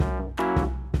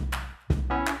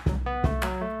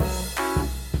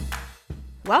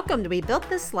Welcome to We Built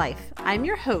This Life. I'm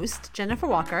your host, Jennifer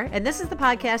Walker, and this is the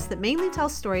podcast that mainly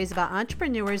tells stories about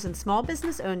entrepreneurs and small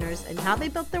business owners and how they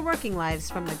built their working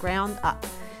lives from the ground up.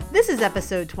 This is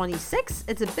episode 26.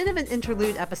 It's a bit of an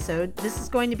interlude episode. This is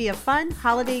going to be a fun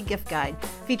holiday gift guide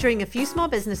featuring a few small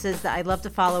businesses that I love to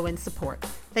follow and support.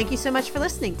 Thank you so much for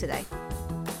listening today.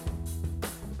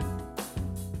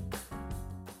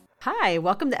 Hi,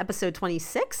 welcome to episode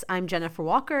 26. I'm Jennifer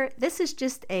Walker. This is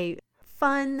just a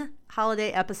fun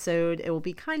holiday episode. It will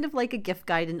be kind of like a gift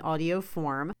guide in audio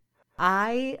form.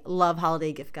 I love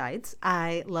holiday gift guides.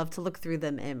 I love to look through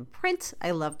them in print.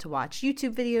 I love to watch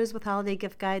YouTube videos with holiday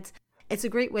gift guides. It's a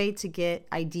great way to get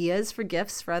ideas for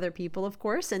gifts for other people, of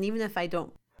course. And even if I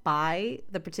don't buy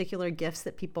the particular gifts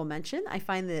that people mention, I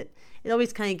find that it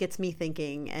always kind of gets me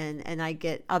thinking and I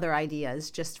get other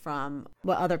ideas just from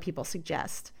what other people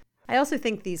suggest. I also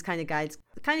think these kind of guides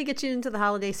kind of get you into the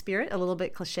holiday spirit, a little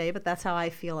bit cliche, but that's how I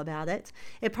feel about it.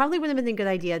 It probably would have been a good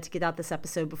idea to get out this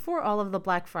episode before all of the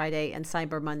Black Friday and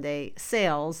Cyber Monday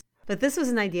sales, but this was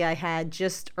an idea I had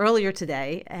just earlier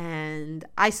today, and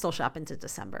I still shop into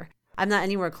December. I'm not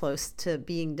anywhere close to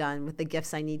being done with the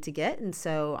gifts I need to get, and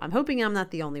so I'm hoping I'm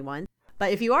not the only one.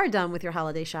 But if you are done with your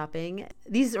holiday shopping,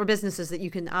 these are businesses that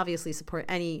you can obviously support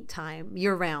anytime,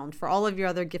 year-round, for all of your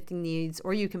other gifting needs,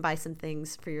 or you can buy some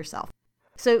things for yourself.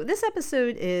 So this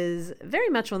episode is very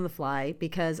much on the fly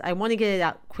because I want to get it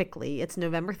out quickly. It's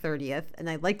November 30th, and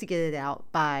I'd like to get it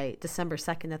out by December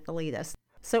 2nd at the latest.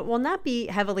 So it will not be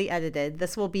heavily edited.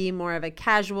 This will be more of a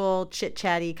casual,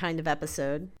 chit-chatty kind of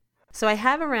episode. So I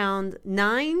have around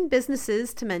 9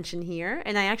 businesses to mention here,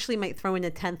 and I actually might throw in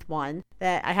a 10th one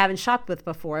that I haven't shopped with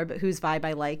before, but whose vibe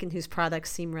I like and whose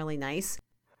products seem really nice.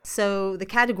 So the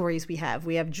categories we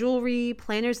have jewelry,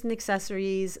 planners and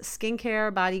accessories,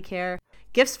 skincare, body care,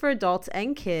 gifts for adults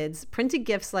and kids, printed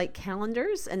gifts like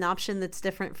calendars, an option that's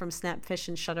different from Snapfish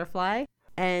and Shutterfly,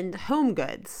 and home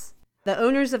goods. The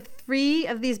owners of 3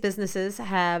 of these businesses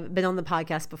have been on the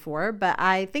podcast before, but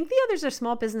I think the others are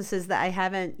small businesses that I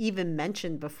haven't even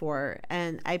mentioned before.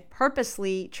 And I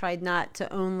purposely tried not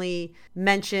to only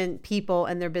mention people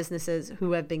and their businesses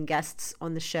who have been guests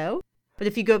on the show. But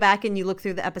if you go back and you look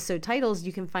through the episode titles,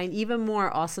 you can find even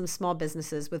more awesome small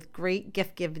businesses with great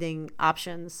gift giving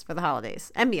options for the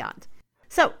holidays and beyond.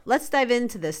 So let's dive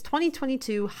into this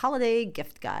 2022 holiday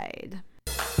gift guide.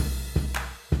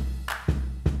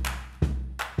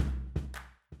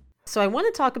 So I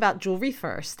want to talk about jewelry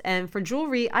first. And for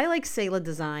jewelry, I like Selah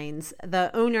Designs.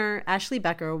 The owner, Ashley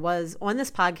Becker, was on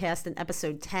this podcast in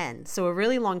episode 10, so a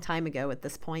really long time ago at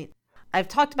this point. I've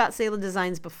talked about Selah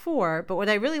Designs before, but what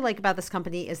I really like about this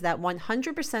company is that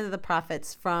 100% of the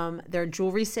profits from their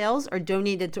jewelry sales are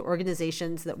donated to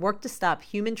organizations that work to stop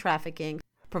human trafficking,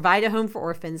 provide a home for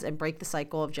orphans, and break the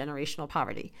cycle of generational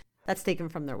poverty. That's taken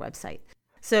from their website.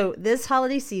 So this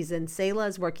holiday season, Selah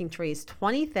is working to raise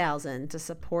 $20,000 to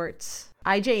support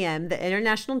IJM, the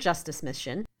International Justice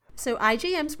Mission. So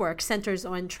IJM's work centers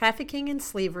on trafficking and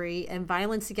slavery and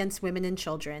violence against women and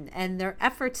children, and their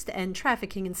efforts to end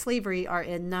trafficking and slavery are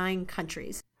in 9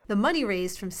 countries. The money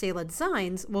raised from Selah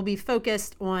Designs will be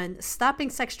focused on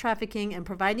stopping sex trafficking and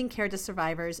providing care to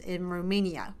survivors in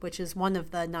Romania, which is one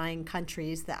of the 9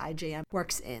 countries that IJM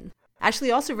works in.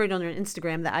 Ashley also wrote on her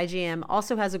Instagram that IJM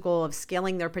also has a goal of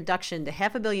scaling their production to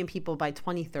 500 million people by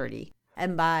 2030.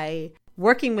 And by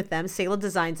working with them, Selah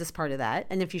Designs is part of that.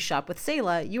 And if you shop with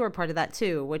Selah, you are part of that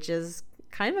too, which is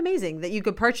kind of amazing that you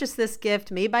could purchase this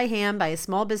gift made by hand by a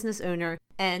small business owner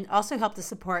and also help to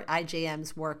support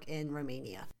IJM's work in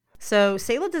Romania. So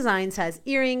Selah Designs has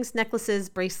earrings, necklaces,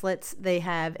 bracelets. They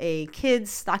have a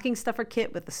kids stocking stuffer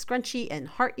kit with a scrunchie and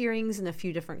heart earrings in a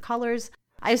few different colors.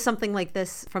 I have something like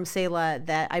this from Selah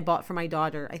that I bought for my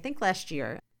daughter, I think last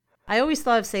year. I always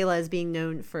thought of Selah as being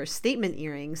known for statement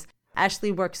earrings.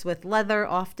 Ashley works with leather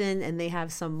often, and they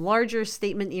have some larger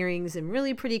statement earrings in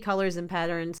really pretty colors and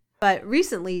patterns. But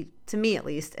recently, to me at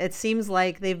least, it seems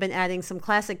like they've been adding some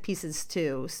classic pieces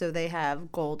too. So they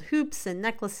have gold hoops and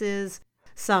necklaces,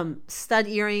 some stud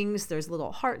earrings, there's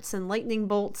little hearts and lightning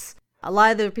bolts. A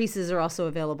lot of their pieces are also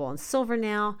available in silver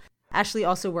now. Ashley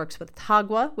also works with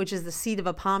tagua, which is the seed of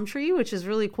a palm tree, which is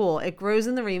really cool. It grows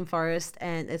in the rainforest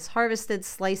and it's harvested,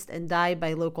 sliced, and dyed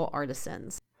by local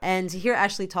artisans. And to hear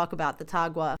Ashley talk about the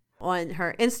tagua on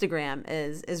her Instagram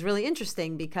is really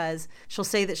interesting because she'll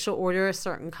say that she'll order a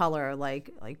certain color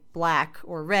like black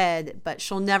or red, but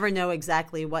she'll never know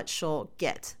exactly what she'll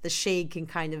get. The shade can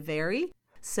kind of vary,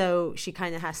 so she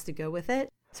kind of has to go with it.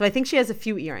 So I think she has a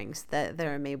few earrings that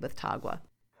are made with tagua.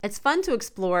 It's fun to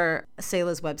explore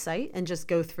Selah's website and just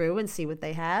go through and see what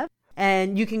they have.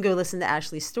 And you can go listen to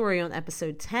Ashley's story on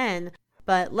episode 10.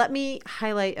 But let me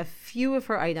highlight a few of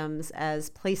her items as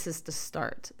places to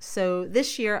start. So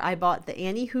this year I bought the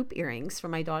Annie hoop earrings for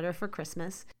my daughter for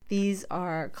Christmas. These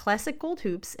are classic gold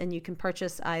hoops, and you can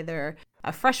purchase either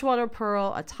a freshwater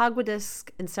pearl, a tagua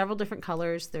disc in several different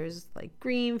colors. There's like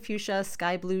green, fuchsia,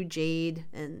 sky blue, jade,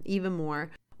 and even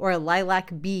more, or a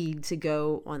lilac bead to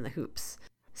go on the hoops.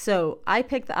 So I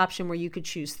picked the option where you could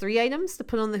choose 3 items to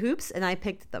put on the hoops, and I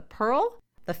picked the pearl,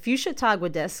 the fuchsia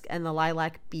tagua disc, and the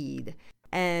lilac bead.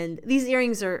 And these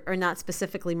earrings are not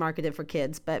specifically marketed for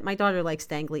kids, but my daughter likes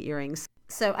dangly earrings.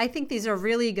 So I think these are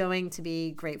really going to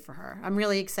be great for her. I'm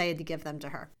really excited to give them to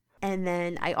her. And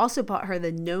then I also bought her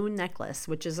the No necklace,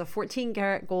 which is a 14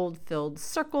 karat gold filled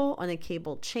circle on a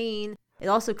cable chain. It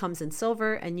also comes in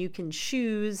silver, and you can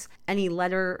choose any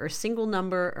letter or single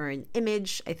number or an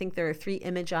image. I think there are 3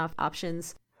 image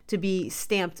options to be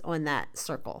stamped on that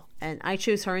circle. And I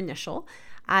chose her initial.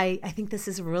 I think this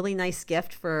is a really nice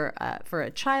gift for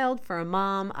a child, for a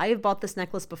mom. I have bought this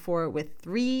necklace before with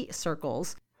 3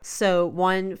 circles. So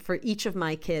 1 for each of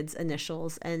my kids'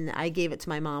 initials, and I gave it to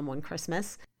my mom one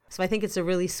Christmas. So I think it's a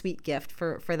really sweet gift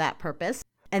for that purpose.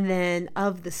 And then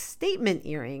of the statement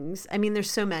earrings, I mean,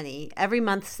 there's so many. Every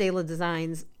month, Selah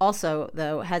Designs also,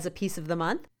 though, has a piece of the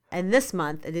month. And this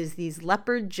month, it is these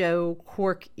Leopard Joe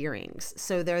cork earrings.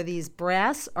 So they're these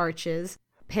brass arches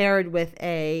paired with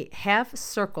a half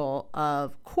circle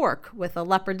of cork with a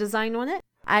leopard design on it.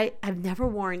 I've never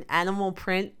worn animal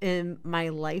print in my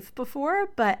life before,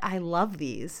 but I love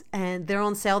these. And they're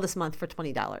on sale this month for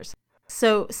 $20.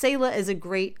 So Selah is a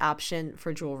great option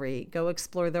for jewelry. Go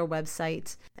explore their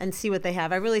website and see what they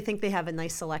have. I really think they have a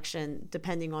nice selection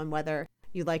depending on whether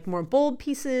you like more bold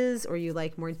pieces or you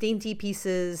like more dainty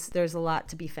pieces. There's a lot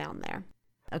to be found there.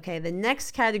 Okay, the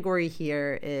next category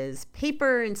here is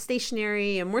paper and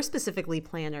stationery, and more specifically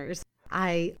planners.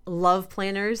 I love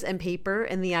planners and paper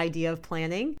and the idea of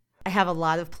planning. I have a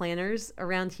lot of planners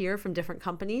around here from different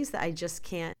companies that I just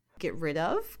can't get rid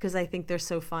of because I think they're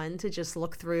so fun to just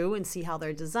look through and see how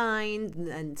they're designed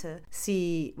and to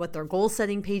see what their goal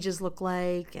setting pages look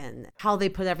like and how they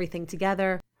put everything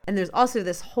together. And there's also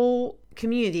this whole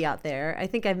community out there, I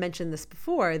think I've mentioned this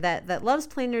before, that loves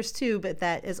planners too, but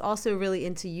that is also really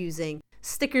into using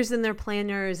stickers in their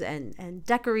planners and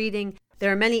decorating.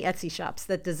 There are many Etsy shops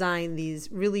that design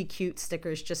these really cute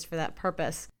stickers just for that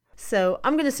purpose. So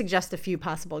I'm going to suggest a few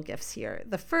possible gifts here.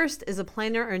 The first is a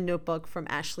planner or notebook from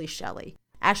Ashley Shelley.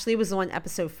 Ashley was on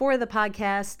episode 4 of the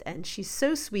podcast, and she's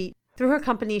so sweet. Through her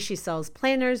company, she sells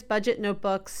planners, budget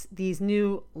notebooks, these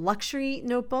new luxury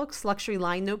notebooks, luxury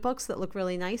line notebooks that look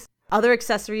really nice, other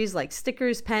accessories like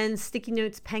stickers, pens, sticky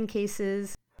notes, pen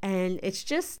cases, and it's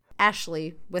just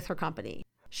Ashley with her company.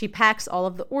 She packs all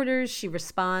of the orders. She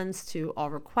responds to all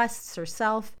requests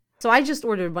herself. So I just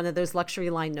ordered one of those luxury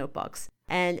line notebooks,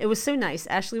 and it was so nice.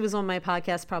 Ashley was on my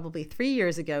podcast probably 3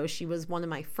 years ago. She was one of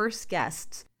my first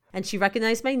guests. And she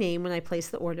recognized my name when I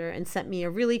placed the order and sent me a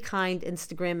really kind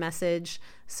Instagram message.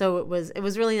 So it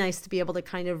was really nice to be able to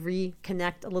kind of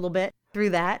reconnect a little bit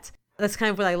through that. That's kind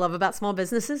of what I love about small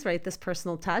businesses, right? This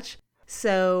personal touch.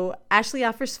 So Ashley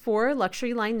offers 4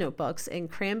 luxury line notebooks in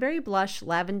cranberry blush,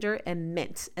 lavender, and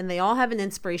mint. And they all have an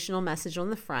inspirational message on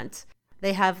the front.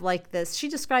 They have like this, she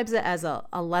describes it as a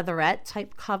leatherette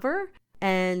type cover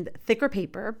and thicker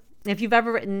paper. If you've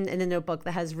ever written in a notebook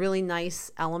that has really nice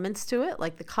elements to it,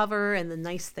 like the cover and the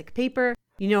nice thick paper,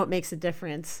 you know it makes a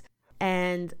difference.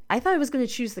 And I thought I was going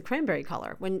to choose the cranberry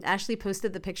color. When Ashley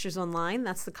posted the pictures online,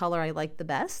 that's the color I liked the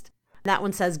best. That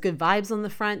one says good vibes on the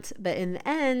front, but in the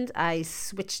end, I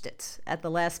switched it at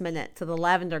the last minute to the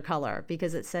lavender color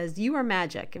because it says, "You are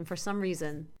magic." And for some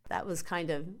reason, that was kind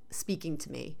of speaking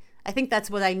to me. I think that's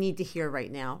what I need to hear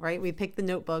right now, right? We pick the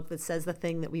notebook that says the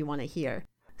thing that we want to hear.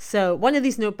 So one of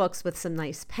these notebooks with some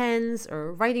nice pens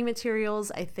or writing materials,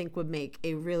 I think would make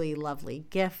a really lovely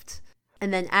gift.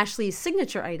 And then Ashley's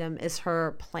signature item is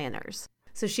her planners.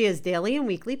 So she has daily and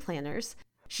weekly planners.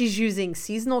 She's using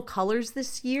seasonal colors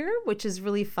this year, which is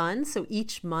really fun. So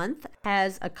each month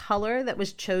has a color that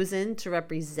was chosen to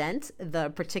represent the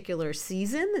particular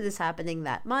season that is happening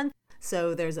that month.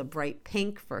 So there's a bright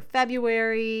pink for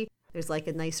February. There's like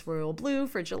a nice royal blue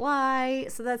for July.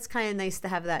 So that's kind of nice to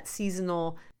have that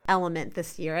seasonal element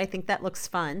this year. I think that looks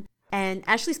fun. And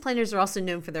Ashley's planners are also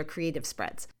known for their creative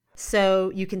spreads.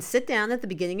 So you can sit down at the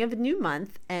beginning of a new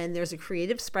month and there's a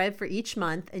creative spread for each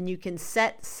month and you can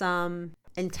set some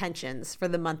intentions for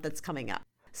the month that's coming up.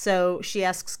 So she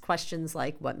asks questions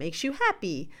like, what makes you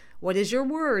happy? What is your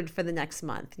word for the next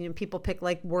month? You know, people pick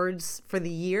like words for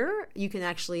the year. You can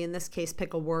actually, in this case,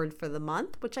 pick a word for the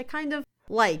month, which I kind of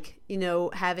like, you know,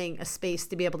 having a space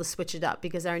to be able to switch it up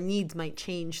because our needs might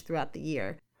change throughout the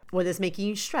year. what is making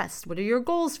you stressed? What are your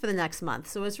goals for the next month?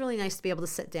 So it's really nice to be able to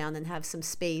sit down and have some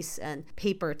space and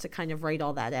paper to kind of write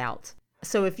all that out.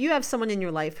 So if you have someone in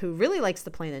your life who really likes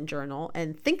to plan and journal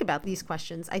and think about these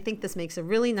questions, I think this makes a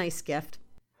really nice gift.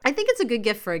 I think it's a good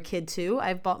gift for a kid too.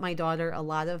 I've bought my daughter a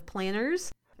lot of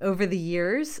planners over the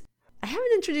years. I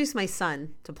haven't introduced my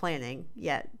son to planning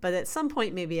yet, but at some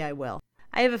point maybe I will.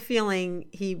 I have a feeling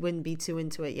he wouldn't be too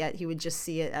into it yet. He would just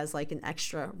see it as like an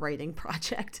extra writing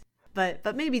project.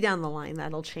 But maybe down the line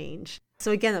that'll change.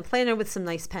 So again, a planner with some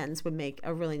nice pens would make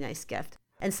a really nice gift.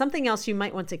 And something else you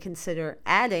might want to consider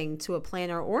adding to a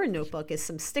planner or a notebook is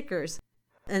some stickers.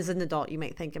 As an adult, you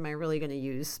might think, am I really going to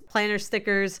use planner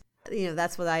stickers?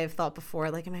 That's what I have thought before.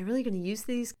 Like, am I really going to use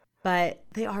these? But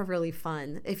they are really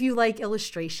fun. If you like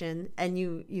illustration and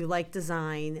you like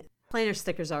design, planner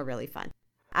stickers are really fun.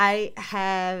 I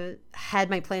have had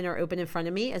my planner open in front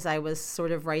of me as I was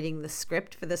sort of writing the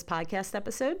script for this podcast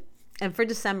episode. And for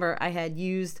December, I had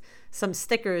used some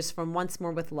stickers from Once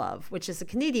More with Love, which is a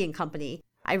Canadian company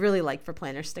I really like for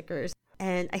planner stickers.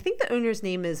 And I think the owner's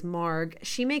name is Marg.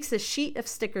 She makes a sheet of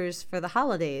stickers for the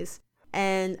holidays,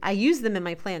 and I use them in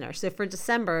my planner. So for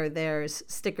December, there's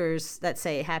stickers that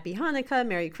say Happy Hanukkah,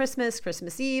 Merry Christmas,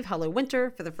 Christmas Eve, Hello Winter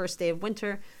for the first day of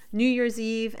winter, New Year's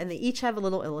Eve, and they each have a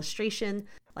little illustration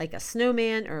like a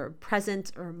snowman or a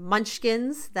present or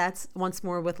munchkins. That's Once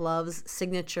More with Love's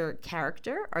signature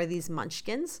character, are these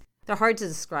munchkins. They're hard to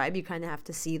describe. You kind of have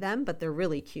to see them, but they're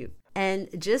really cute. And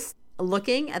just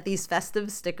looking at these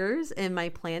festive stickers in my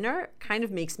planner kind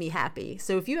of makes me happy.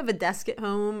 So if you have a desk at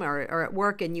home or at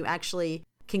work and you actually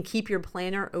can keep your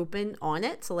planner open on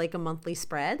it, so like a monthly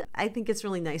spread, I think it's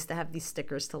really nice to have these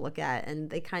stickers to look at, and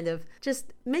they kind of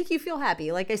just make you feel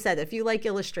happy. Like I said, if you like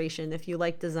illustration, if you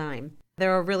like design,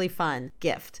 they're a really fun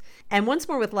gift. And Once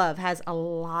More with Love has a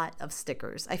lot of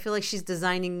stickers. I feel like she's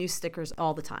designing new stickers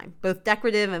all the time, both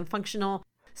decorative and functional.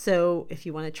 So if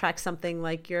you want to track something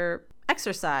like your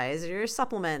exercise or your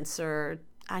supplements, or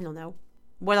I don't know,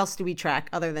 what else do we track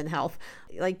other than health?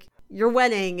 Like your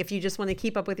wedding, if you just want to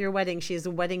keep up with your wedding, she has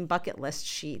a wedding bucket list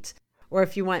sheet. Or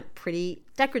if you want pretty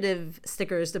decorative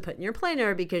stickers to put in your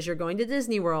planner because you're going to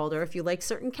Disney World, or if you like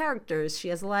certain characters, she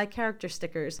has a lot of character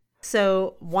stickers.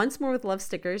 So Once More with Love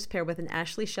stickers paired with an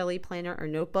Ashley Shelley planner or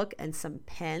notebook and some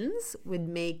pens would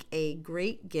make a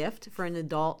great gift for an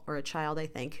adult or a child, I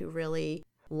think, who really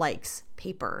likes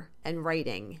paper and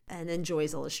writing and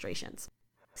enjoys illustrations.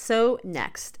 So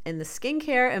next, in the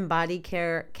skincare and body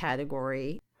care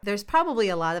category, there's probably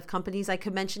a lot of companies I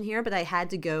could mention here, but I had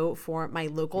to go for my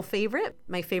local favorite,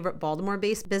 my favorite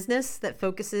Baltimore-based business that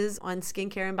focuses on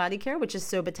skincare and body care, which is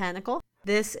So Botanical.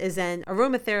 This is an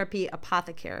aromatherapy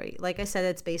apothecary. Like I said,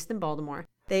 it's based in Baltimore.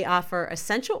 They offer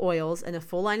essential oils and a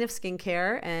full line of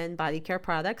skincare and body care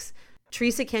products.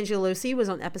 Teresa Cangelosi was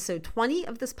on episode 20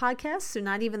 of this podcast, so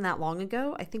not even that long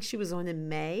ago. I think she was on in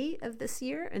May of this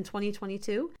year, in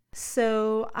 2022.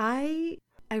 So I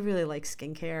really like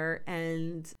skincare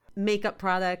and makeup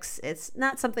products. It's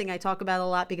not something I talk about a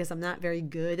lot because I'm not very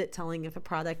good at telling if a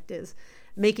product is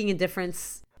making a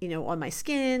difference, on my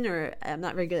skin, or I'm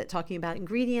not very good at talking about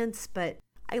ingredients, but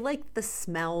I like the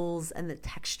smells and the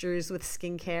textures with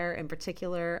skincare in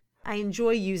particular. I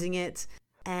enjoy using it.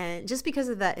 And just because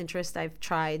of that interest, I've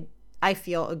tried, I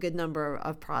feel, a good number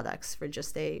of products for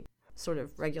just a sort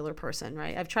of regular person,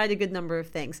 right? I've tried a good number of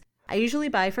things. I usually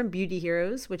buy from Beauty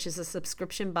Heroes, which is a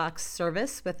subscription box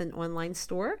service with an online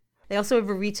store. They also have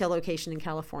a retail location in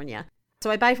California. So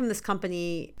I buy from this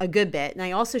company a good bit. And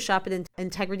I also shop at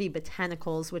Integrity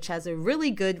Botanicals, which has a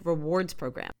really good rewards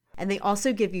program. And they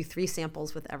also give you 3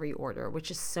 samples with every order,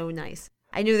 which is so nice.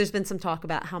 I know there's been some talk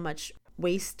about how much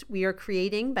waste we are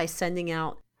creating by sending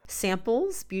out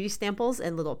samples, beauty samples,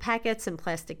 in little packets and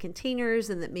plastic containers,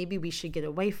 and that maybe we should get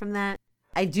away from that.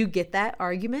 I do get that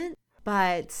argument,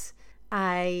 but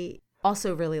I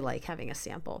also really like having a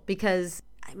sample because,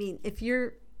 if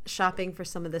you're shopping for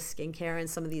some of the skincare and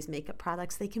some of these makeup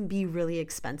products, they can be really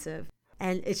expensive.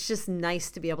 And it's just nice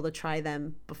to be able to try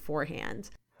them beforehand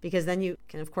because then you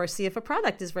can, of course, see if a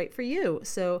product is right for you.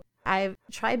 So I've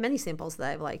tried many samples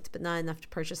that I've liked, but not enough to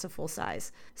purchase a full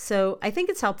size. So I think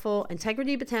it's helpful.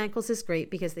 Integrity Botanicals is great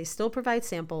because they still provide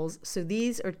samples. So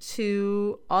these are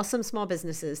 2 awesome small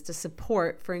businesses to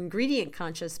support for ingredient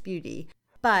conscious beauty.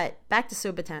 But back to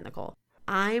So Botanical.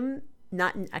 I'm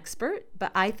not an expert,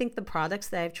 but I think the products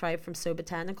that I've tried from So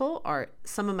Botanical are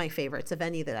some of my favorites of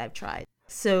any that I've tried.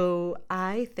 So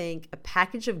I think a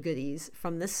package of goodies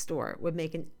from this store would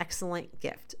make an excellent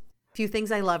gift. A few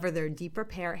things I love are their Deep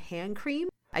Repair hand cream.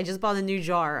 I just bought a new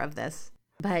jar of this.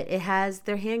 But it has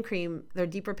their hand cream, their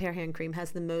Deep Repair hand cream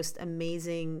has the most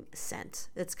amazing scent.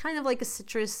 It's kind of like a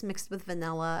citrus mixed with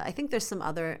vanilla. I think there's some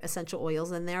other essential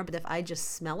oils in there, but if I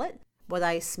just smell it, what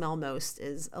I smell most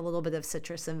is a little bit of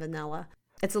citrus and vanilla.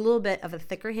 It's a little bit of a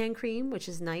thicker hand cream, which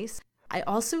is nice. I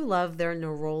also love their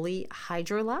Neroli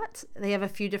Hydrolat. They have a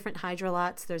few different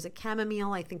Hydrolats. There's a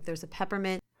chamomile, I think there's a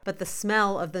peppermint, but the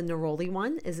smell of the Neroli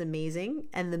one is amazing.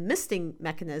 And the misting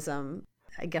mechanism,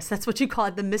 I guess that's what you call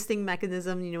it, the misting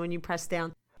mechanism, when you press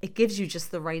down, it gives you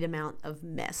just the right amount of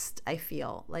mist, I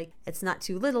feel. Like it's not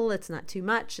too little, it's not too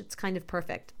much, it's kind of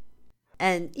perfect.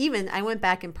 And even I went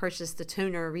back and purchased a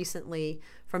toner recently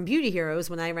from Beauty Heroes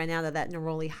when I ran out of that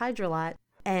Neroli Hydrolat.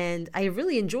 And I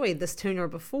really enjoyed this toner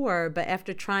before, but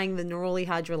after trying the Neroli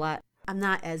Hydrolat, I'm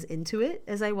not as into it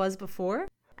as I was before.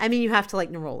 I mean, you have to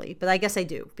like Neroli, but I guess I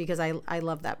do because I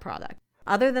love that product.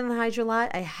 Other than the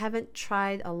Hydrolat, I haven't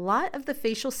tried a lot of the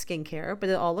facial skincare, but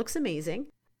it all looks amazing.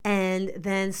 And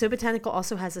then So Botanical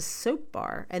also has a soap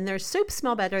bar, and their soaps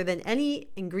smell better than any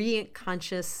ingredient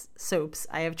conscious soaps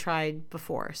I have tried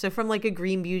before. So from like a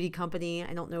green beauty company,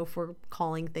 I don't know if we're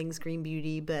calling things green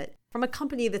beauty, but from a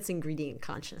company that's ingredient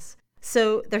conscious.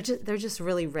 So they're just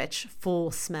really rich,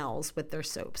 full smells with their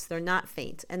soaps. They're not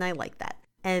faint, and I like that.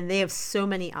 And they have so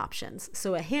many options.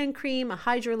 So a hand cream, a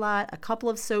Hydrolat, a couple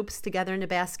of soaps together in a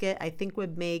basket, I think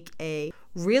would make a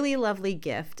really lovely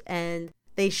gift. And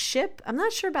they ship, I'm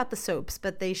not sure about the soaps,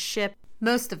 but they ship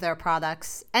most of their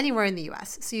products anywhere in the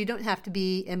US. So you don't have to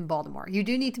be in Baltimore. You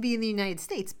do need to be in the United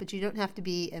States, but you don't have to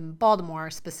be in Baltimore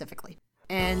specifically.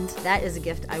 And that is a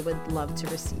gift I would love to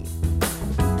receive.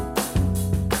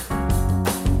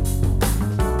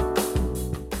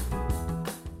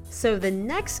 So the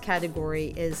next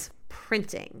category is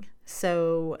printing.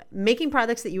 So making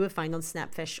products that you would find on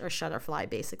Snapfish or Shutterfly,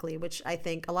 basically, which I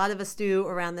think a lot of us do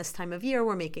around this time of year.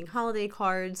 We're making holiday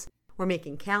cards, we're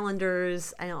making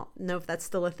calendars. I don't know if that's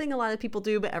still a thing a lot of people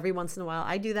do, but every once in a while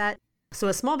I do that. So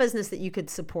a small business that you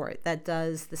could support that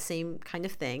does the same kind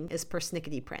of thing is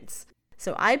Persnickety Prints.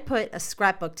 So I put a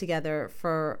scrapbook together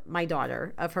for my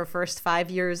daughter of her first 5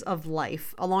 years of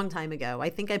life a long time ago. I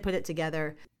think I put it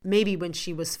together maybe when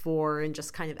she was 4 and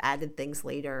just kind of added things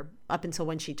later up until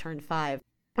when she turned 5,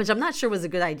 which I'm not sure was a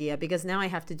good idea because now I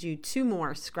have to do 2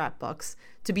 more scrapbooks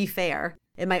to be fair.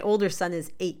 And my older son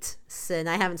is 8 and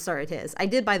I haven't started his. I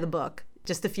did buy the book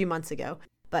just a few months ago,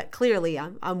 but clearly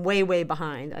I'm way, way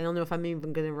behind. I don't know if I'm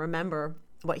even going to remember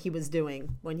what he was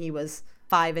doing when he was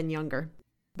 5 and younger.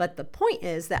 But the point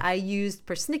is that I used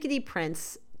Persnickety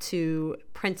Prints to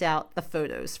print out the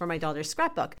photos for my daughter's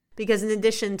scrapbook. Because in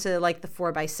addition to like the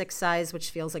 4x6 size, which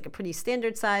feels like a pretty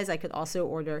standard size, I could also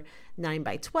order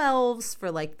 9x12s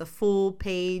for like the full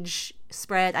page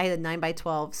spread. I had a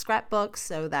 9x12 scrapbook,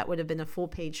 so that would have been a full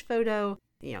page photo.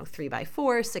 3x4,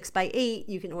 6x8.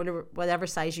 You can order whatever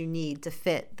size you need to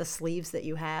fit the sleeves that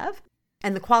you have.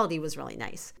 And the quality was really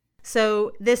nice.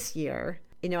 So this year,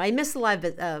 I miss a lot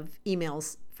of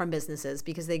emails from businesses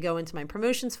because they go into my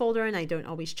promotions folder and I don't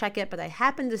always check it, but I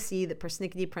happened to see that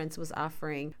Persnickety Prints was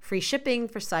offering free shipping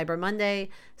for Cyber Monday.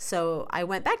 So I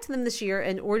went back to them this year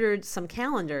and ordered some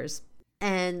calendars,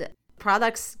 and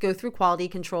products go through quality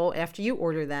control after you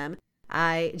order them.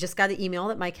 I just got an email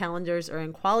that my calendars are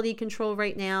in quality control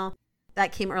right now.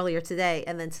 That came earlier today.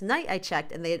 And then tonight I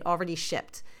checked and they had already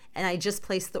shipped. And I just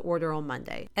placed the order on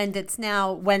Monday. And it's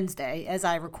now Wednesday as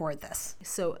I record this.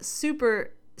 So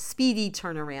super speedy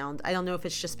turnaround. I don't know if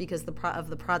it's just because of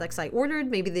the products I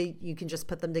ordered. Maybe you can just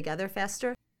put them together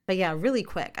faster. But yeah, really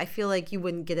quick. I feel like you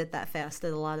wouldn't get it that fast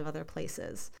at a lot of other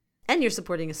places. And you're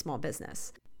supporting a small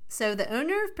business. So the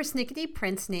owner of Persnickety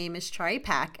Prints' name is Shari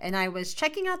Pak, and I was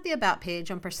checking out the About page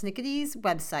on Persnickety's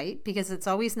website because it's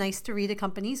always nice to read a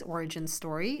company's origin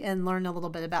story and learn a little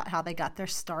bit about how they got their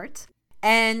start.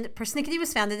 And Persnickety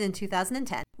was founded in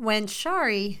 2010 when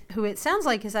Shari, who it sounds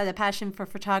like has had a passion for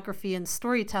photography and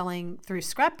storytelling through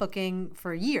scrapbooking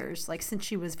for years, like since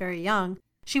she was very young,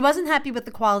 she wasn't happy with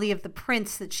the quality of the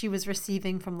prints that she was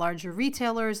receiving from larger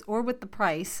retailers or with the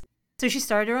price. So she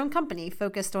started her own company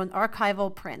focused on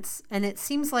archival prints. And it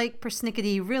seems like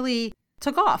Persnickety really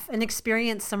took off and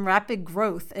experienced some rapid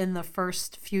growth in the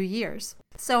first few years.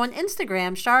 So on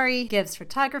Instagram, Shari gives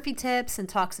photography tips and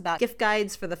talks about gift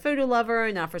guides for the photo lover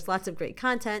and offers lots of great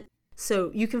content.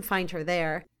 So you can find her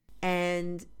there.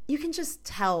 And you can just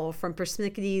tell from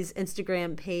Persnickety's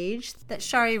Instagram page that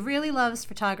Shari really loves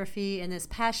photography and is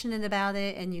passionate about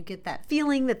it. And you get that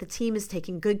feeling that the team is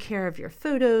taking good care of your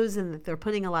photos and that they're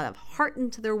putting a lot of heart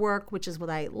into their work, which is what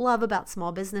I love about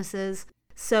small businesses.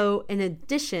 So in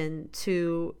addition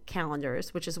to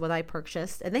calendars, which is what I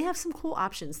purchased, and they have some cool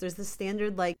options. There's the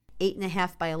standard like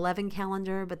 8.5 by 11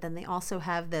 calendar, but then they also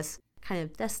have this kind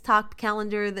of desktop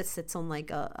calendar that sits on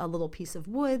like a little piece of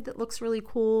wood that looks really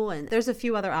cool. And there's a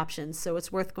few other options, so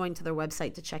it's worth going to their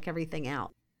website to check everything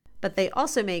out. But they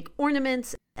also make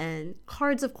ornaments and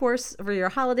cards, of course, for your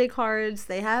holiday cards.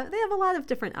 They have a lot of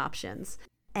different options.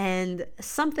 And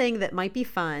something that might be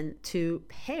fun to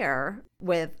pair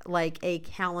with like a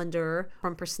calendar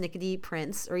from Persnickety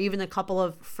Prints, or even a couple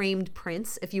of framed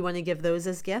prints if you want to give those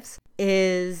as gifts,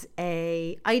 is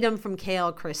a item from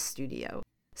KL Chris Studio.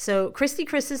 So Christy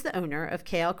Chris is the owner of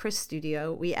KL Chris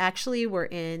Studio. We actually were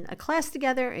in a class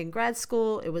together in grad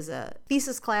school. It was a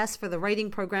thesis class for the writing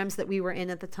programs that we were in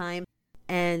at the time.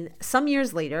 And some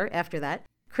years later, after that,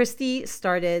 Christy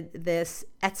started this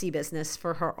Etsy business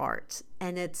for her art.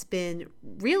 And it's been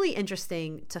really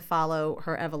interesting to follow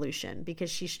her evolution because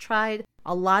she's tried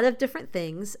a lot of different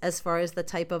things as far as the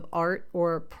type of art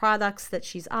or products that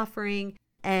she's offering.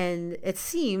 And it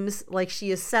seems like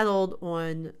she has settled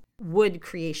on wood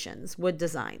creations, wood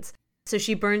designs. So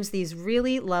she burns these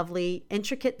really lovely,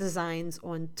 intricate designs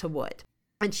onto wood.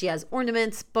 And she has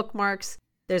ornaments, bookmarks.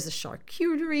 There's a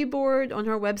charcuterie board on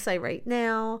her website right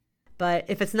now. But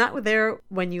if it's not there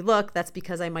when you look, that's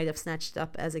because I might have snatched it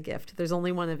up as a gift. There's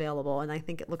only one available, and I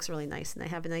think it looks really nice, and I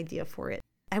have an idea for it.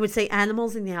 I would say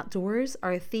animals in the outdoors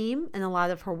are a theme in a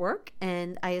lot of her work,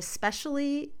 and I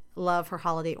especially love her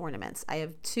holiday ornaments. I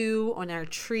have 2 on our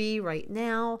tree right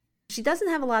now. She doesn't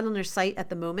have a lot on her site at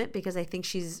the moment because I think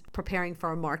she's preparing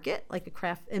for a market, like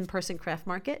a in-person craft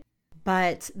market.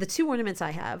 But the 2 ornaments I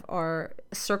have are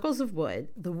circles of wood.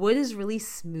 The wood is really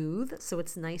smooth, so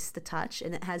it's nice to touch,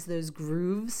 and it has those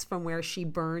grooves from where she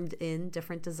burned in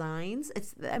different designs.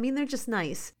 They're just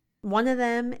nice. One of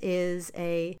them is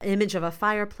an image of a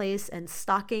fireplace and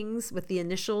stockings with the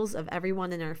initials of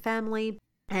everyone in her family,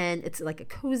 and it's like a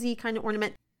cozy kind of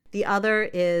ornament. The other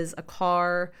is a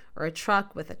car or a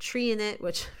truck with a tree in it,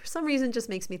 which for some reason just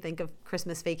makes me think of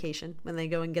Christmas Vacation when they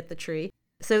go and get the tree.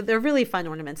 So they're really fun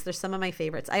ornaments. They're some of my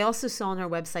favorites. I also saw on her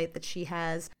website that she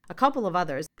has a couple of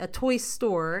others, a toy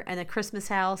store and a Christmas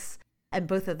house, and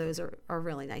both of those are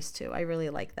really nice too. I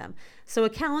really like them. So a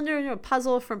calendar and a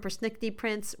puzzle from Persnickety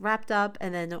Prints wrapped up,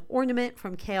 and then an ornament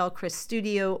from KL Chris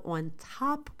Studio on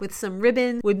top with some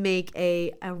ribbon would make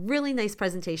a really nice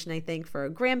presentation, I think, for a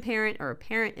grandparent or a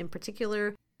parent in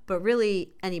particular. But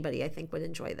really, anybody, I think, would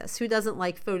enjoy this. Who doesn't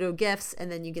like photo gifts?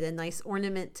 And then you get a nice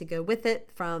ornament to go with it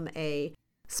from a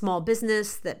small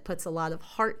business that puts a lot of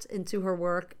heart into her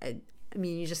work. I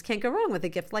mean, you just can't go wrong with a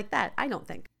gift like that, I don't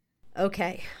think.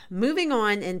 Okay, moving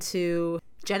on into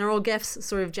general gifts.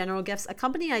 A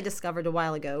company I discovered a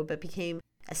while ago but became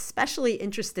especially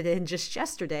interested in just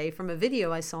yesterday from a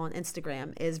video I saw on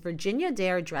Instagram is Virginia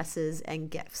Dare Dresses and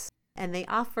Gifts. And they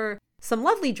offer some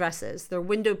lovely dresses. Their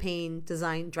window pane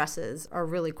design dresses are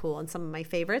really cool and some of my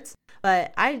favorites.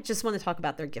 But I just want to talk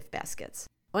about their gift baskets.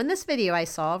 On this video I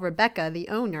saw, Rebecca, the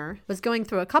owner, was going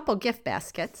through a couple gift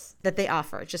baskets that they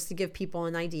offer just to give people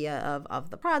an idea of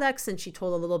the products, and she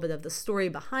told a little bit of the story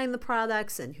behind the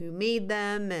products and who made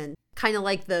them and kind of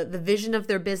like the vision of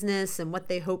their business and what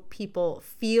they hope people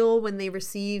feel when they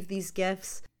receive these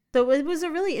gifts. So it was a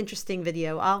really interesting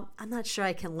video. I'm not sure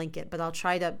I can link it, but I'll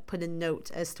try to put a note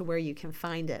as to where you can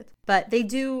find it. But they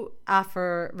do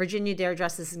offer, Virginia Dare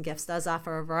Dresses and Gifts does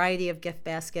offer a variety of gift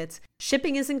baskets.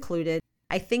 Shipping is included.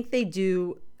 I think they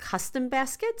do custom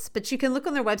baskets, but you can look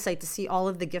on their website to see all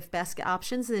of the gift basket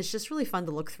options, and it's just really fun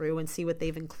to look through and see what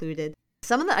they've included.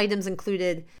 Some of the items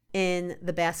included in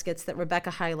the baskets that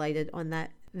Rebecca highlighted on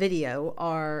that video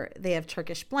are, they have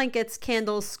Turkish blankets,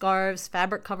 candles, scarves,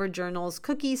 fabric-covered journals,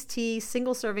 cookies, tea,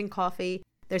 single-serving coffee.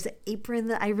 There's an apron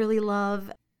that I really love.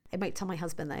 I might tell my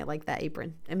husband that I like that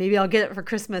apron, and maybe I'll get it for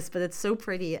Christmas, but it's so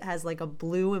pretty. It has like a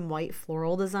blue and white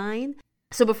floral design.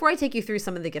 So before I take you through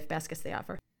some of the gift baskets they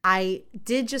offer, I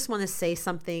did just want to say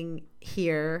something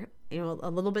here, a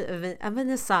little bit of an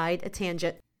aside, a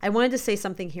tangent. I wanted to say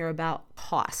something here about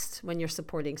cost when you're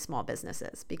supporting small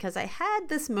businesses, because I had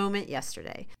this moment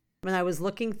yesterday when I was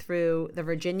looking through the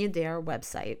Virginia Dare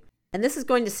website. And this is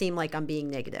going to seem like I'm being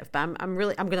negative, but I'm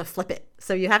going to flip it.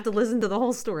 So you have to listen to the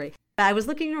whole story. I was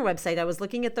looking at their website. I was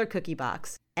looking at their cookie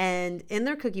box, and in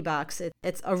their cookie box,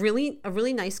 it's a really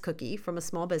nice cookie from a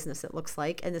small business, it looks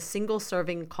like, and a single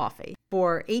serving coffee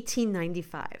for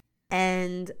 $18.95.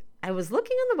 And I was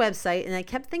looking on the website and I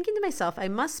kept thinking to myself, I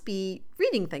must be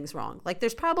reading things wrong. Like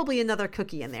there's probably another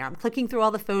cookie in there. I'm clicking through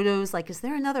all the photos. Like, is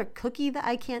there another cookie that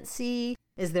I can't see?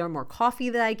 Is there more coffee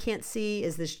that I can't see?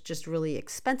 Is this just really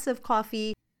expensive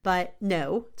coffee? But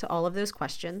no to all of those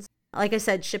questions. Like I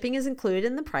said, shipping is included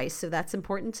in the price, so that's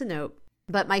important to note.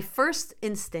 But my first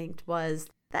instinct was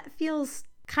that feels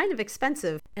kind of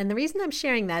expensive. And the reason I'm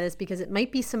sharing that is because it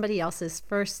might be somebody else's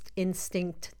first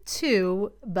instinct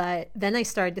too, but then I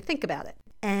started to think about it.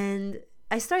 And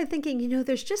I started thinking,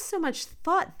 there's just so much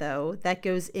thought though that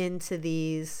goes into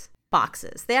these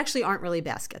boxes. They actually aren't really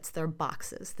baskets, they're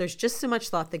boxes. There's just so much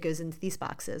thought that goes into these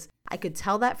boxes. I could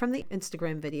tell that from the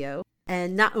Instagram video.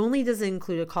 And not only does it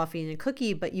include a coffee and a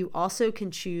cookie, but you also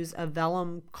can choose a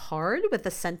vellum card with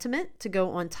a sentiment to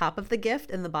go on top of the gift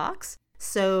in the box.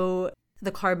 So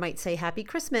the card might say Happy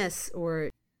Christmas, or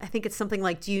I think it's something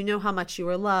like, do you know how much you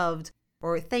are loved?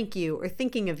 Or thank you, or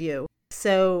thinking of you.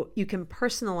 So you can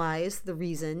personalize the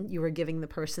reason you are giving the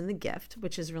person the gift,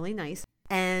 which is really nice.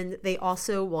 And they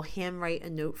also will handwrite a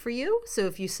note for you. So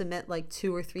if you submit like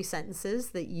 2 or 3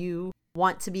 sentences that you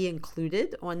want to be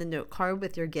included on the note card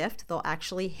with your gift, they'll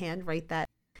actually handwrite that.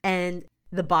 And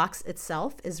the box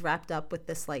itself is wrapped up with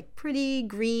this like pretty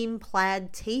green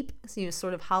plaid tape, so,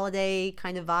 sort of holiday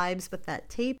kind of vibes with that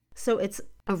tape. So it's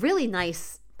a really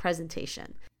nice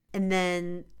presentation. And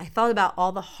then I thought about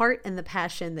all the heart and the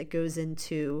passion that goes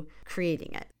into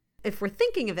creating it. If we're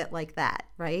thinking of it like that,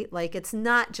 right? Like it's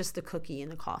not just a cookie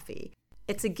and a coffee.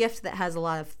 It's a gift that has a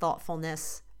lot of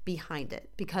thoughtfulness behind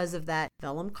it because of that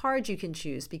vellum card you can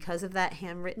choose, because of that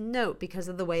handwritten note, because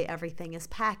of the way everything is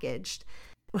packaged.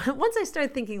 Once I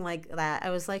started thinking like that,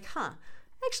 I was like, I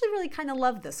actually really kind of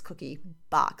love this cookie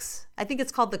box. I think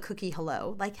it's called the Cookie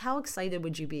Hello. Like how excited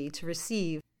would you be to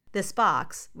receive this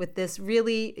box with this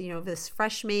really, this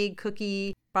fresh made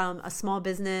cookie from a small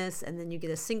business, and then you get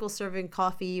a single serving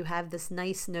coffee, you have this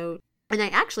nice note. And I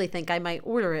actually think I might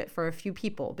order it for a few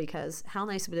people because how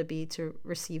nice would it be to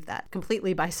receive that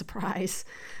completely by surprise?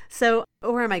 So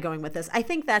where am I going with this? I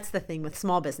think that's the thing with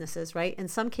small businesses, right? In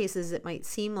some cases, it might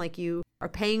seem like you are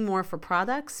paying more for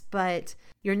products, but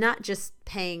you're not just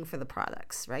paying for the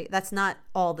products, right? That's not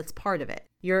all that's part of it.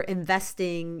 You're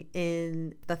investing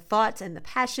in the thought and the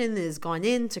passion that has gone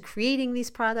into creating these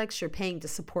products. You're paying to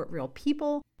support real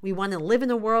people. We want to live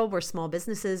in a world where small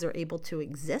businesses are able to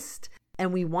exist,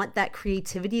 and we want that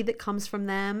creativity that comes from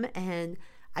them. And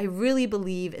I really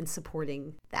believe in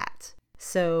supporting that.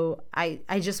 So I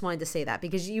just wanted to say that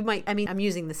because I'm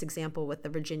using this example with the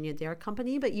Virginia Dare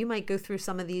Company, but you might go through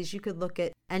some of these. You could look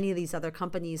at any of these other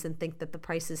companies and think that the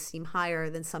prices seem higher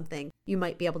than something you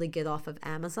might be able to get off of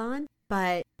Amazon.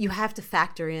 But you have to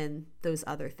factor in those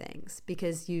other things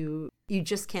because you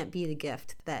just can't beat a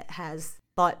gift that has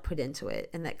thought put into it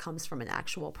and that comes from an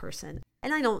actual person.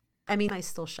 And I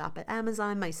still shop at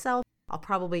Amazon myself. I'll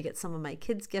probably get some of my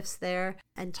kids' gifts there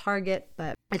and Target,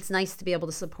 but it's nice to be able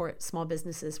to support small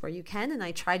businesses where you can. And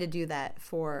I try to do that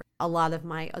for a lot of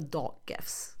my adult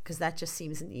gifts because that just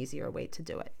seems an easier way to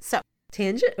do it. So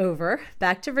tangent over,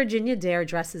 back to Virginia Dare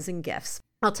dresses and gifts.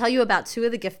 I'll tell you about 2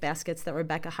 of the gift baskets that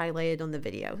Rebecca highlighted on the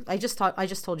video. I just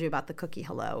told you about the Cookie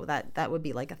Hello. That would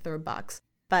be like a 3rd box.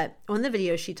 But on the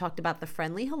video, she talked about the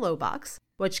Friendly Hello box,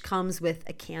 which comes with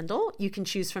a candle. You can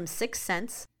choose from 6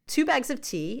 scents, 2 bags of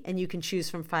tea, and you can choose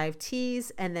from 5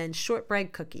 teas, and then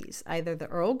shortbread cookies, either the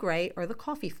Earl Grey or the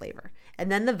coffee flavor,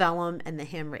 and then the vellum and the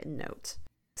handwritten note.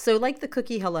 So like the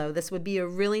Cookie Hello, this would be a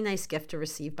really nice gift to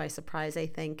receive by surprise, I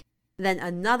think. Then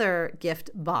another gift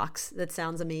box that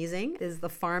sounds amazing is the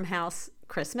Farmhouse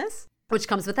Christmas, which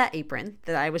comes with that apron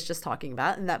that I was just talking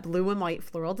about and that blue and white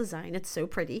floral design. It's so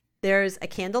pretty. There's a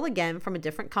candle again from a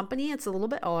different company. It's a little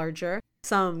bit larger.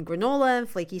 Some granola and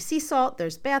flaky sea salt.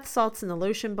 There's bath salts in the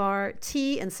lotion bar,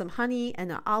 tea and some honey,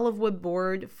 and an olive wood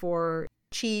board for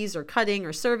cheese or cutting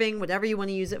or serving, whatever you want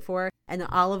to use it for, and an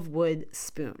olive wood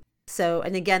spoon. So,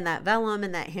 and again, that vellum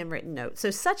and that handwritten note.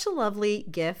 So such a lovely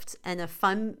gift and a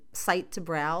fun site to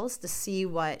browse to see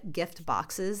what gift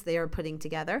boxes they are putting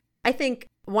together. I think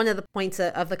one of the points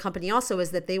of the company also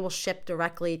is that they will ship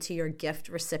directly to your gift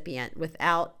recipient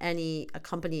without any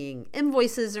accompanying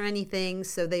invoices or anything.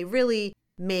 So they really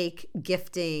make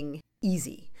gifting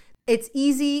easy. It's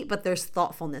easy, but there's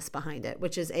thoughtfulness behind it,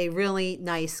 which is a really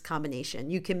nice combination.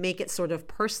 You can make it sort of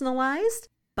personalized,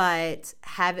 but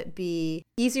have it be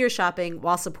easier shopping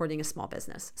while supporting a small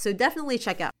business. So definitely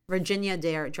check out Virginia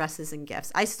Dare Dresses and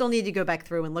Gifts. I still need to go back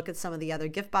through and look at some of the other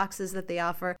gift boxes that they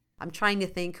offer. I'm trying to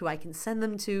think who I can send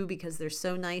them to because they're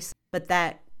so nice. But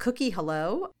that Cookie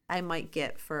Hello, I might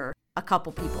get for a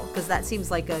couple people because that seems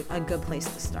like a good place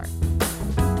to start.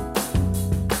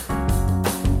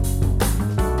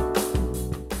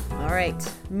 All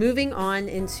right, moving on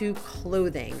into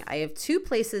clothing. I have 2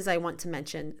 places I want to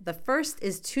mention. The first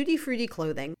is Tutti Frutti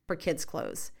Clothing for kids'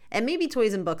 clothes, and maybe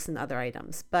toys and books and other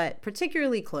items, but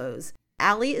particularly clothes.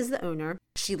 Allie is the owner.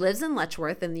 She lives in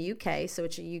Letchworth in the UK, so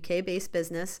it's a UK-based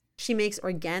business. She makes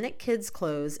organic kids'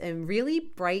 clothes and really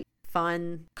bright,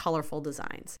 fun, colorful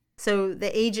designs. So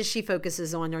the ages she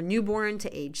focuses on are newborn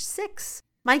to age 6.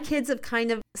 My kids have kind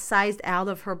of sized out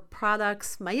of her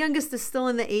products. My youngest is still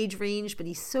in the age range, but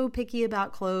he's so picky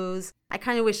about clothes. I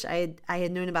kind of wish I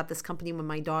had known about this company when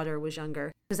my daughter was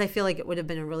younger, because I feel like it would have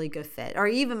been a really good fit, or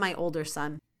even my older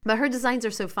son. But her designs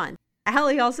are so fun.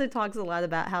 Allie also talks a lot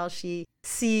about how she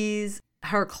sees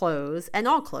her clothes and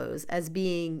all clothes as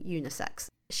being unisex.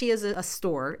 She has a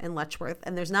store in Letchworth,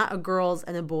 and there's not a girls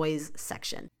and a boys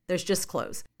section. There's just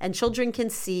clothes. And children can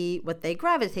see what they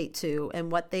gravitate to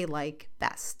and what they like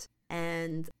best.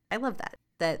 And I love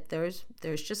that there's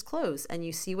just clothes, and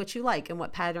you see what you like and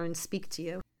what patterns speak to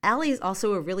you. Allie is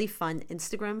also a really fun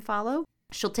Instagram follow.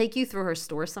 She'll take you through her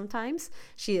store sometimes.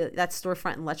 That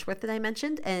storefront in Letchworth that I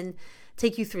mentioned, and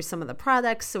take you through some of the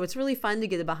products. So it's really fun to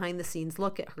get a behind the scenes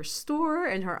look at her store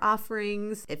and her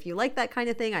offerings. If you like that kind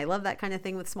of thing, I love that kind of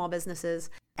thing with small businesses.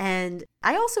 And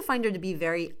I also find her to be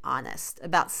very honest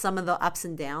about some of the ups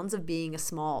and downs of being a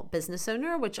small business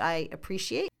owner, which I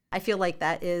appreciate. I feel like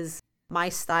that is my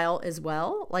style as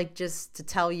well, like just to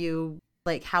tell you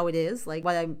like how it is, like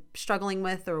what I'm struggling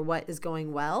with or what is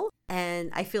going well. And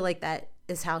I feel like that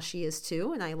is how she is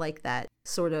too. And I like that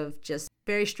sort of just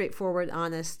very straightforward,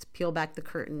 honest, peel back the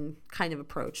curtain kind of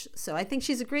approach. So I think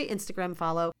she's a great Instagram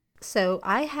follow. So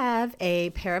I have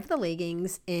a pair of the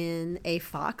leggings in a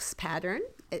fox pattern.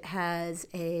 It has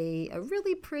a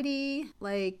really pretty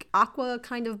like aqua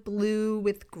kind of blue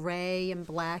with gray and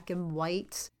black and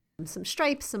white, and some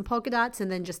stripes, some polka dots,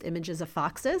 and then just images of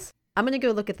foxes. I'm going to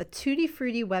go look at the Tutti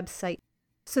Frutti website.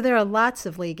 So there are lots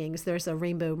of leggings. There's a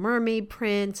rainbow mermaid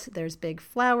print, there's big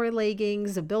flower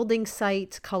leggings, a building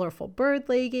site, colorful bird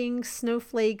leggings,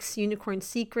 snowflakes, unicorn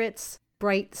secrets,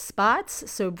 bright spots,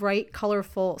 so bright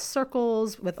colorful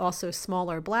circles with also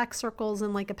smaller black circles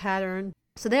in like a pattern.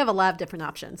 So they have a lot of different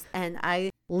options. And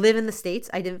I live in the States.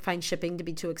 I didn't find shipping to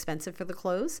be too expensive for the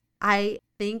clothes. I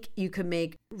think you could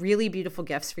make really beautiful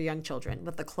gifts for young children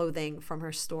with the clothing from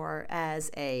her store as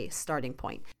a starting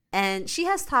point. And she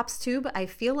has tops too, but I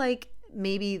feel like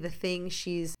maybe the thing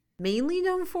she's mainly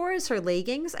known for is her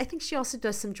leggings. I think she also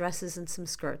does some dresses and some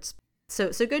skirts. So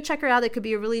go check her out. It could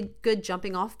be a really good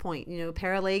jumping off point. You know, a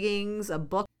pair of leggings, a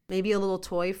book, maybe a little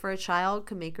toy for a child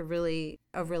could make a really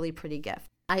pretty gift.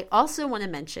 I also want to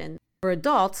mention for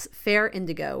adults, Fair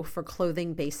Indigo for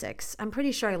clothing basics. I'm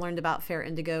pretty sure I learned about Fair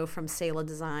Indigo from Selah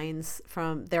Designs,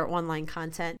 from their online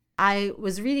content. I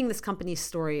was reading this company's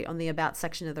story on the About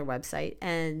section of their website,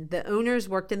 and the owners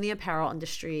worked in the apparel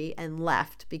industry and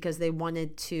left because they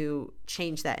wanted to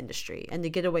change that industry and to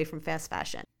get away from fast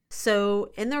fashion.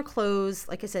 So in their clothes,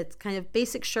 like I said, it's kind of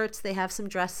basic shirts. They have some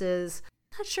dresses.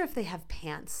 Not sure if they have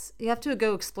pants. You have to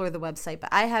go explore the website, but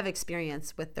I have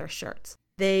experience with their shirts.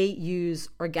 They use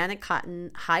organic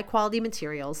cotton, high quality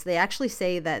materials. They actually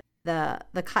say that the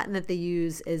cotton that they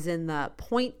use is in the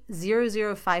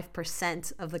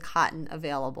 0.005% of the cotton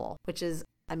available, which is,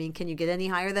 I mean, can you get any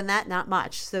higher than that? Not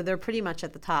much. So they're pretty much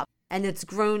at the top. And it's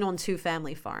grown on 2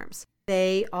 family farms.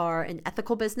 They are an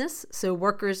ethical business, so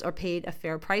workers are paid a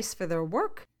fair price for their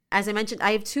work. As I mentioned,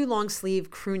 I have 2 long sleeve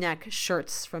crew neck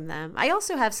shirts from them. I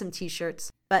also have some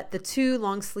t-shirts, but the 2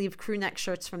 long sleeve crew neck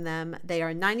shirts from them, they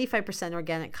are 95%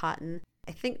 organic cotton.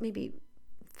 I think maybe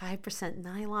 5%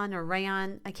 nylon or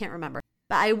rayon. I can't remember.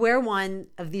 But I wear one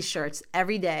of these shirts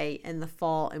every day in the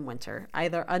fall and winter,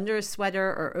 either under a sweater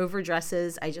or over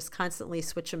dresses. I just constantly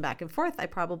switch them back and forth. I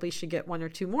probably should get 1 or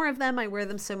 2 more of them. I wear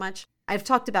them so much. I've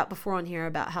talked about before on here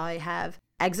about how I have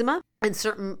eczema, and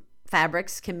certain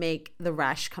fabrics can make the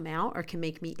rash come out or can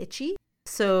make me itchy.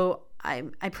 So I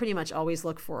pretty much always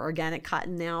look for organic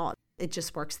cotton now. It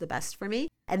just works the best for me.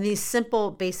 And these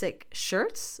simple basic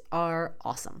shirts are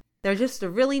awesome. They're just a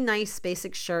really nice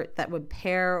basic shirt that would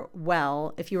pair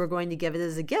well if you were going to give it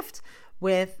as a gift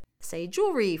with, say,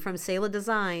 jewelry from Selah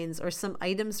Designs or some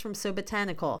items from So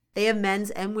Botanical. They have men's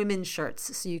and women's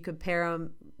shirts, so you could pair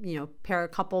them, pair a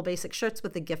couple basic shirts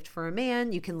with a gift for a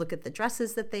man. You can look at the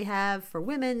dresses that they have for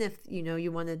women if,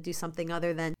 you want to do something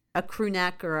other than a crew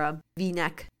neck or a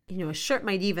V-neck. A shirt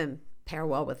might even pair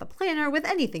well with a planner, with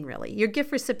anything really. Your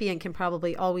gift recipient can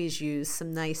probably always use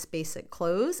some nice basic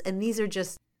clothes, and these are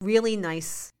just really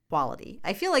nice quality.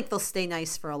 I feel like they'll stay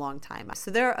nice for a long time. So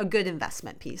they're a good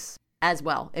investment piece as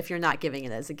well if you're not giving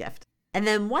it as a gift. And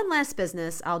then one last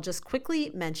business I'll just quickly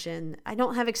mention. I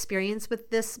don't have experience with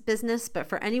this business, but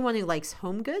for anyone who likes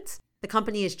home goods, the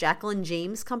company is Jacqueline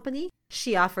James Company.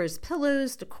 She offers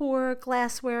pillows, decor,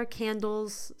 glassware,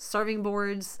 candles, serving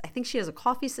boards. I think she has a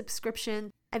coffee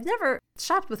subscription. I've never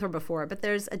shopped with her before, but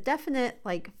there's a definite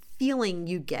feeling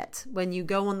you get when you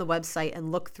go on the website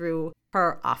and look through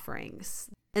her offerings.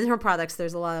 In her products,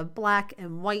 there's a lot of black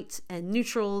and white and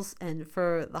neutrals. And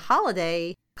for the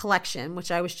holiday collection, which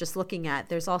I was just looking at,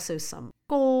 there's also some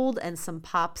gold and some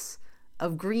pops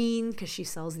of green because she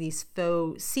sells these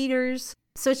faux cedars.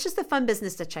 So it's just a fun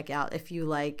business to check out if you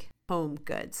like home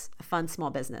goods, a fun small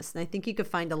business. And I think you could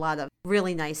find a lot of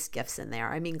really nice gifts in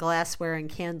there. I mean, glassware and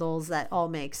candles, that all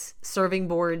makes serving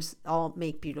boards, all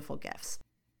make beautiful gifts.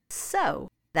 So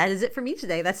that is it for me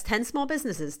today. That's 10 small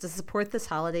businesses to support this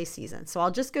holiday season. So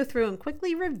I'll just go through and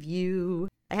quickly review.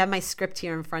 I have my script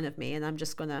here in front of me, and I'm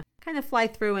just going to kind of fly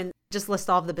through and just list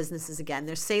all of the businesses again.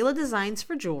 There's Selah Designs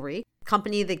for jewelry, a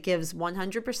company that gives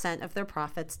 100% of their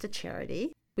profits to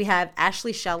charity. We have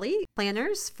Ashley Shelley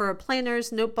planners for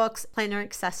planners, notebooks, planner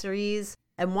accessories,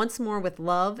 and Once More with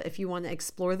Love if you want to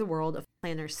explore the world of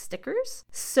planner stickers.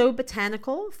 So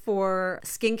Botanical for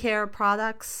skincare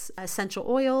products, essential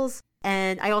oils.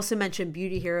 And I also mentioned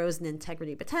Beauty Heroes and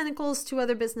Integrity Botanicals, two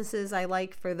other businesses I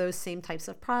like for those same types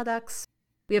of products.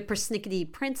 We have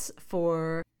Persnickety Prints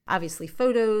for obviously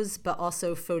photos, but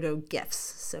also photo gifts.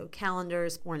 So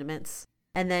calendars, ornaments.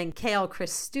 And then KL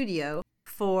Chris Studio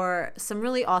for some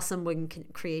really awesome wood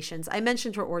creations. I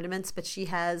mentioned her ornaments, but she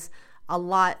has a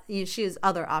lot. She has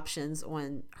other options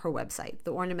on her website.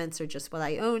 The ornaments are just what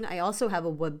I own. I also have a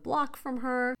wood block from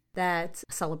her that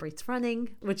celebrates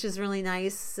running, which is really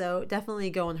nice. So definitely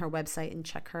go on her website and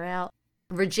check her out.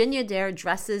 Virginia Dare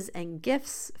Dresses and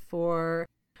Gifts for,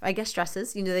 I guess,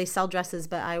 dresses. They sell dresses,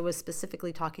 but I was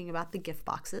specifically talking about the gift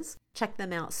boxes. Check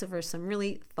them out. So for some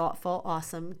really thoughtful,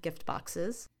 awesome gift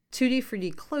boxes. Tutti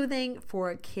Frutti Clothing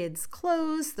for kids'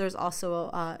 clothes. There's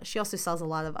also, she also sells a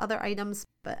lot of other items,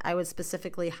 but I would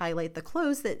specifically highlight the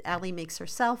clothes that Allie makes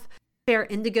herself. Fair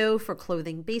Indigo for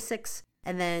clothing basics,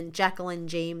 and then Jacqueline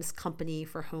James Company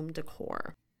for home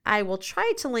decor. I will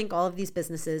try to link all of these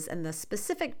businesses and the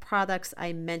specific products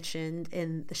I mentioned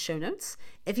in the show notes.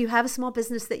 If you have a small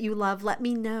business that you love, let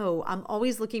me know. I'm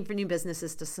always looking for new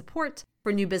businesses to support,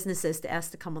 for new businesses to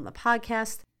ask to come on the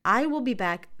podcast. I will be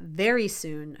back very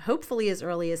soon, hopefully as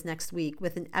early as next week,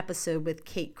 with an episode with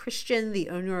Kate Christian, the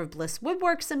owner of Bliss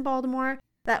Woodworks in Baltimore.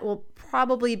 That will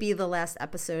probably be the last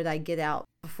episode I get out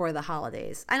before the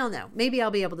holidays. I don't know. Maybe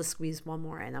I'll be able to squeeze one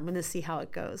more in. I'm going to see how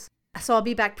it goes. So I'll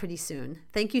be back pretty soon.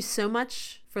 Thank you so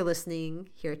much for listening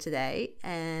here today,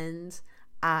 and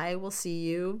I will see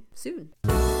you soon.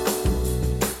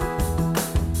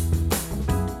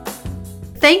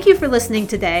 Thank you for listening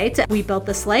today to We Built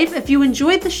This Life. If you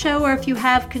enjoyed the show or if you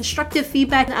have constructive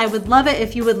feedback, I would love it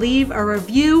if you would leave a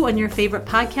review on your favorite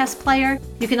podcast player.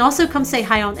 You can also come say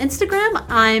hi on Instagram.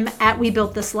 I'm at We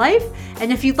Built This Life.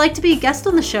 And if you'd like to be a guest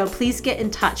on the show, please get in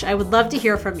touch. I would love to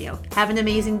hear from you. Have an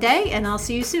amazing day, and I'll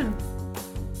see you soon.